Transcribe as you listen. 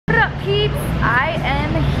peeps? I am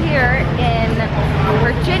here in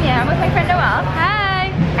Virginia. I'm with my friend Noelle. Hi!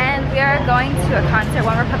 And we are going to a concert,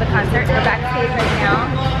 One Republic concert. We're backstage right now.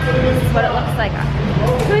 This is what it looks like.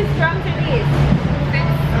 Whose drums are these?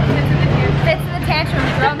 Fits in the Tantrum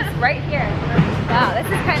drums right here. Wow, this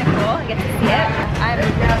is kind of cool. I get to see it. I'm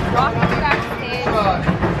walking backstage.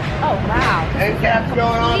 Oh wow. Hey, what's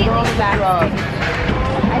going on, bro?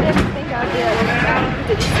 I didn't think I would be able to go.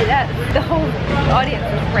 Did you see that? The whole audience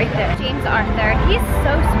is right there. James Arthur, he's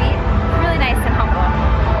so sweet, really nice and humble.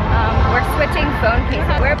 We're switching phone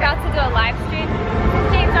cases. We're about to do a live stream.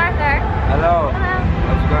 James Arthur. Hello. Hello.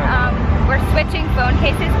 How's it going? We're switching phone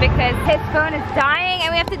cases because his phone is dying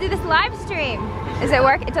and we have to do this live stream. Does it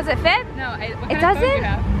work? Does it fit? No, it doesn't?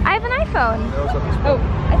 I have an iPhone. Oh,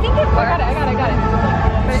 I think it works. I got it.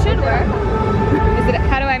 But it should work. Is it?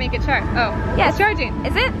 How do I make it charge? Oh, yes. It's charging.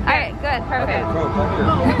 Is it? All right, good, perfect. Cool, thank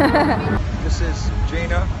you. This is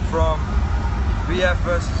Gina from VF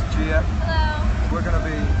versus GF. Hello. We're going to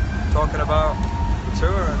be talking about the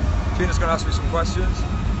tour, and Gina's going to ask me some questions.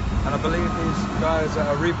 And I believe these guys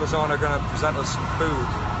at Reaper Zone are going to present us some food.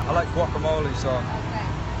 I like guacamole, so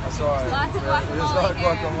that's alright. Lots of guacamole. There's a lot of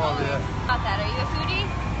guacamole, yeah. About that, are you a foodie?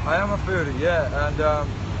 I am a foodie, yeah, and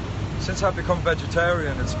since I've become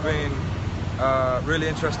vegetarian, it's been really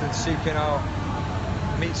interesting seeking out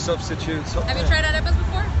meat substitutes. Have you tried arepas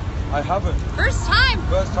before? I haven't. First time.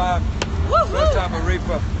 First time. Woo-hoo. First time a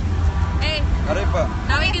Reaper. Hey. Arepa.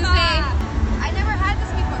 Now we can say. I never had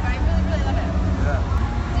this before, but I really, really love it. Yeah.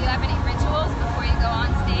 Do you have any rituals before you go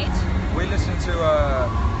on stage? We listen to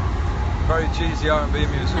very cheesy R&B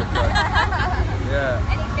music. Yeah.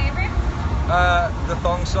 Any favorites? The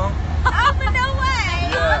Thong Song. Oh, no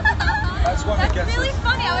way! Yeah. That's one that That's gets really us.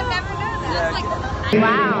 funny, I would never know that. Yeah. That's like,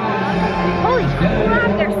 wow. Holy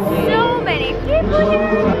crap, there's so many people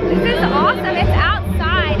here. This is awesome. It's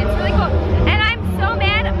outside. It's really cool. And I'm so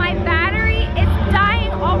mad my battery is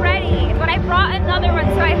dying already. But I brought another one,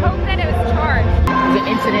 so I hope that it was charged. The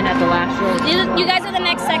incident at the last show. You guys are the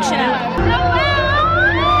next section out. No way!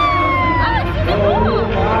 Oh, this is cool.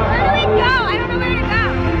 Where do we go? I don't know where to go.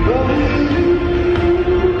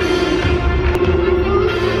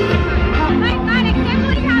 Oh my god, I can't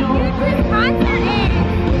believe how huge this concert is.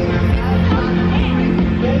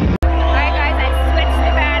 Alright guys, I switched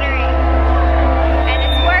the battery. And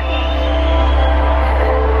it's working.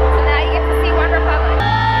 So now you get to see One Republic.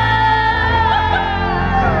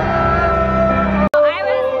 I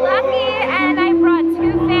was lucky and I brought 2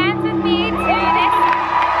 fans with me to this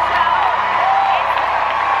show. It's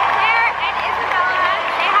Claire and Isabella.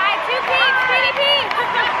 Say hi, 2 peeps, pretty peeps.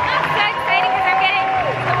 It's so exciting because I'm getting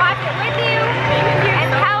to watch it with you. And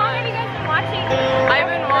how long have you guys been watching? I've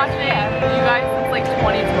been watching you guys since like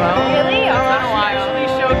 2012. Really? It's been a while. She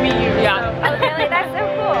showed me you. Yeah. Oh really? That's so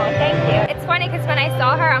cool. Thank you. It's funny because when I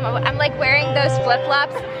saw her, I'm like wearing those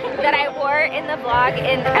flip-flops that I wore in the vlog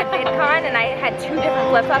at VidCon, and I had 2 different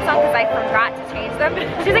flip-flops on because I forgot to change them.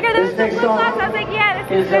 She's like, are those the flip-flops? I was like, yeah,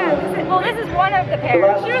 this is them. Well, this is one of the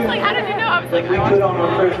pairs. She was like, how did you know? I was like, we put on our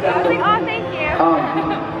first I was like, album. oh, thank you.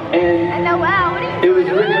 And And Noelle, what are you it was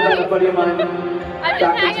doing? written by a buddy of mine I'm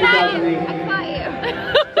just back in hanging out. 2008. I caught you.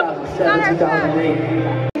 2007,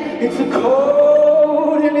 2008. It's a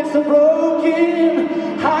cold and it's a broken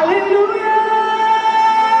hallelujah.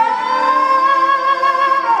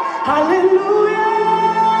 Hallelujah.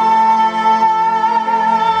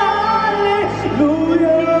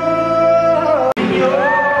 Hallelujah.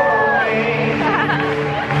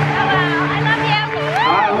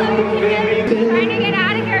 I love you. Trying to get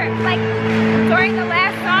out of here, like during the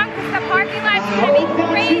last song, because the parking lot's gonna be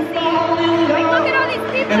crazy. Like, look at all these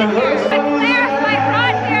people in here. But Claire, who I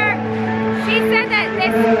brought here, she said that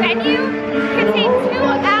this venue can take 2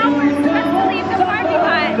 hours just to leave the parking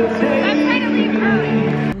lot. So I'm trying to leave early.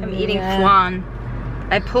 I'm eating flan.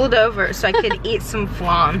 I pulled over so I could eat some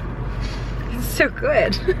flan. It's so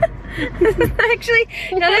good. Actually,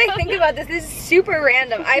 now that I think about this, this is super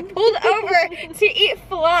random. I pulled over to eat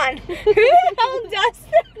flan. Who the hell does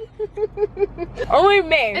that? Only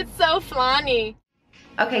me. It's so flanny.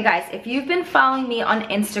 Okay guys, if you've been following me on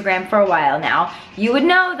Instagram for a while now, you would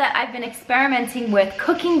know that I've been experimenting with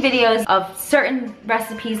cooking videos of certain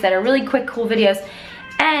recipes that are really quick, cool videos.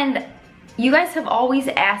 And you guys have always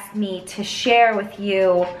asked me to share with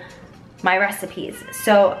you my recipes.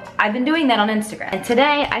 So I've been doing that on Instagram. And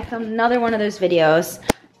today I filmed another one of those videos.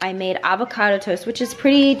 I made avocado toast, which is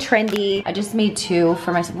pretty trendy. I just made 2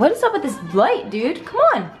 for myself. What is up with this light, dude? Come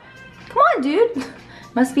on. Come on, dude.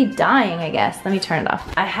 Must be dying, I guess. Let me turn it off.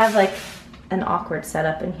 I have like an awkward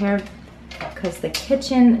setup in here because the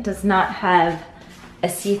kitchen does not have a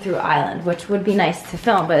see-through island, which would be nice to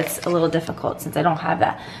film, but it's a little difficult since I don't have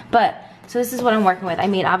that. But, so this is what I'm working with. I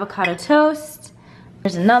made avocado toast.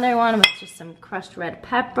 There's another one with just some crushed red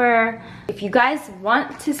pepper. If you guys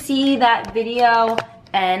want to see that video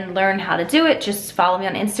and learn how to do it, just follow me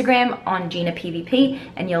on Instagram on Gina PVP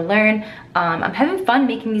and you'll learn. I'm having fun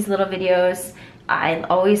making these little videos. I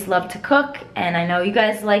always love to cook and I know you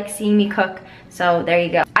guys like seeing me cook, so there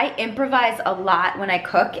you go. I improvise a lot when I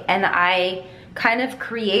cook and I kind of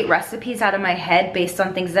create recipes out of my head based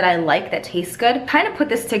on things that I like that taste good. Kind of put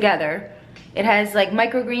this together. It has like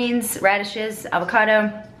microgreens, radishes,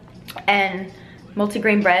 avocado, and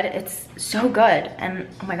multigrain bread. It's so good, and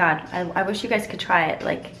oh my god, I wish you guys could try it.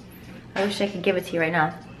 Like, I wish I could give it to you right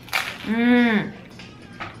now.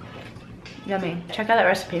 Yummy. Check out that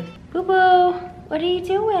recipe. Boo Boo, what are you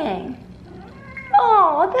doing?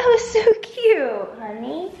 Oh, that was so cute,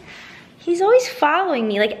 honey. He's always following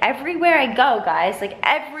me, like everywhere I go, guys. Like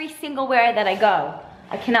every single where that I go,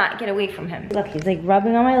 I cannot get away from him. Look, he's like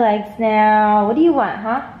rubbing on my legs now. What do you want,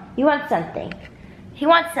 huh? You want something? He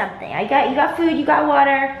wants something. You got food, you got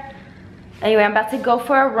water. Anyway, I'm about to go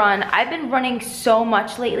for a run. I've been running so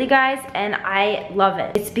much lately, guys, and I love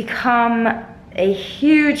it. It's become a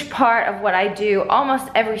huge part of what I do almost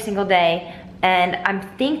every single day, and I'm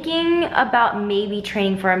thinking about maybe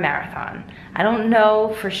training for a marathon. I don't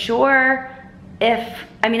know for sure if,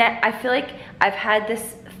 I feel like I've had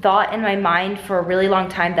this thought in my mind for a really long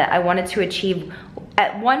time that I wanted to achieve.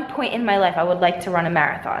 At one point in my life, I would like to run a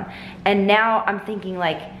marathon. And now I'm thinking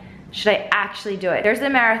like, should I actually do it? There's a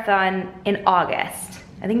marathon in August.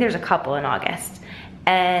 I think there's a couple in August.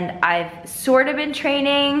 And I've sort of been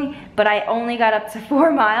training, but I only got up to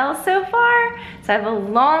 4 miles so far. So I have a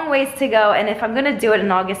long ways to go. And if I'm gonna do it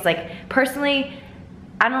in August, like personally,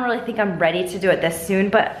 I don't really think I'm ready to do it this soon,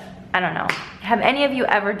 but I don't know. Have any of you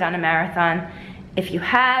ever done a marathon? If you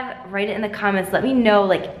have, write it in the comments. Let me know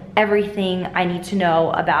like everything I need to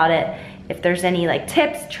know about it. If there's any like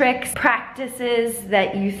tips, tricks, practices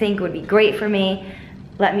that you think would be great for me,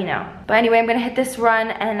 let me know. But anyway, I'm gonna hit this run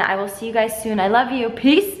and I will see you guys soon. I love you.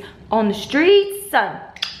 Peace on the streets, son.